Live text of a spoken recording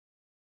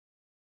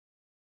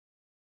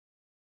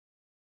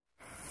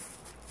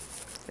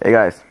Hey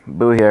guys,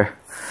 Boo here.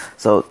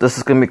 So this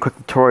is going to be a quick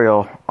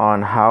tutorial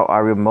on how I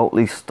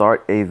remotely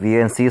start a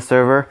VNC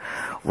server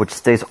which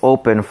stays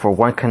open for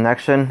one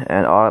connection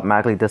and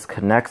automatically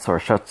disconnects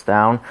or shuts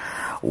down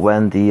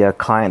when the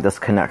client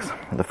disconnects.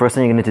 The first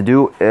thing you need to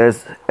do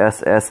is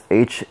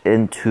SSH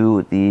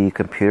into the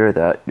computer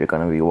that you're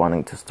going to be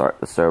wanting to start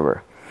the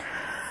server.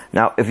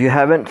 Now, if you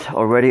haven't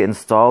already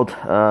installed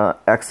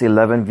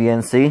X11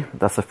 VNC,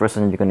 that's the first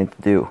thing you're going to need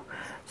to do.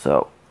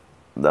 So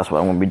that's what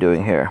I'm going to be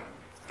doing here.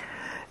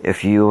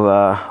 If you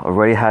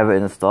already have it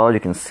installed, you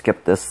can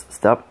skip this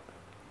step.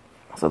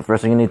 So the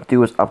first thing you need to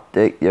do is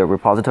update your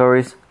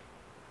repositories.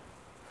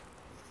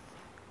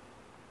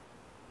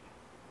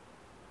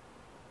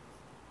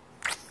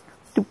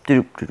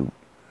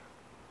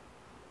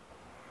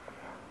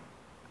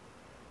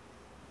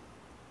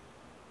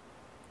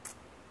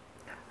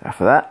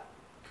 After that,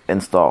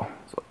 install.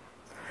 So,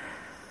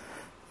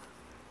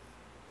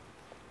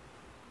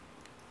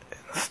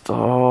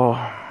 install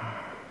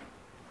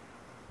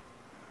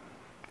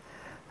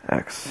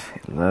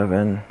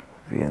X11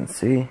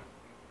 VNC.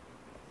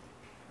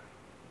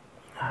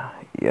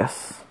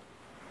 Yes.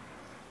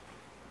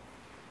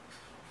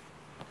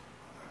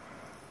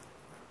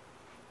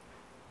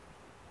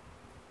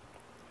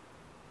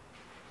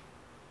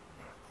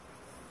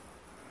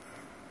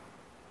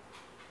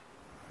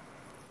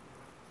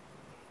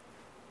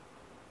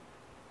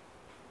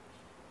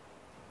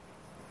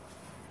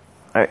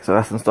 Alright, so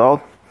that's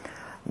installed.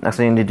 Next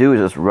thing you need to do is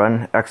just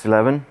run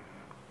X11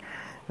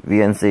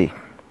 VNC.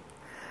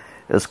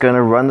 It's going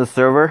to run the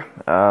server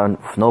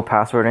with no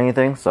password or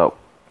anything, so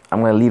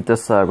I'm going to leave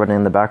this running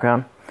in the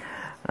background.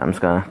 I'm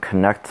just going to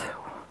connect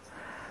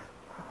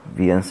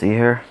VNC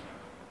here.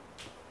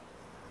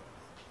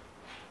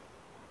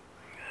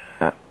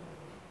 Alright,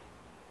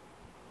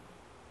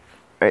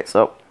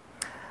 so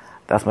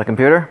that's my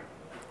computer,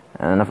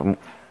 and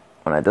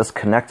when I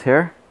disconnect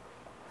here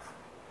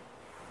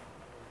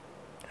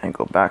and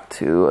go back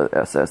to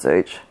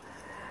SSH,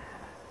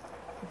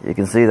 you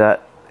can see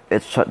that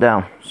it's shut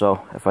down.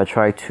 So if I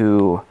try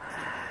to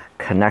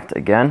connect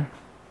again,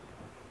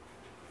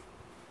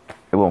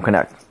 it won't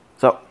connect.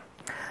 So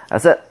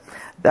that's it.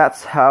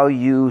 That's how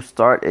you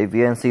start a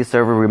VNC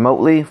server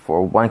remotely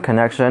for one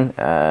connection,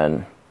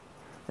 and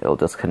it'll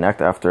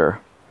disconnect after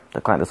the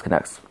client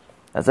disconnects.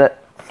 That's it.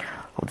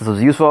 Hope this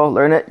was useful.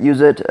 Learn it,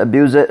 use it,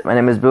 abuse it. My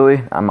name is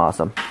Bowie. I'm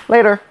awesome.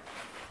 Later.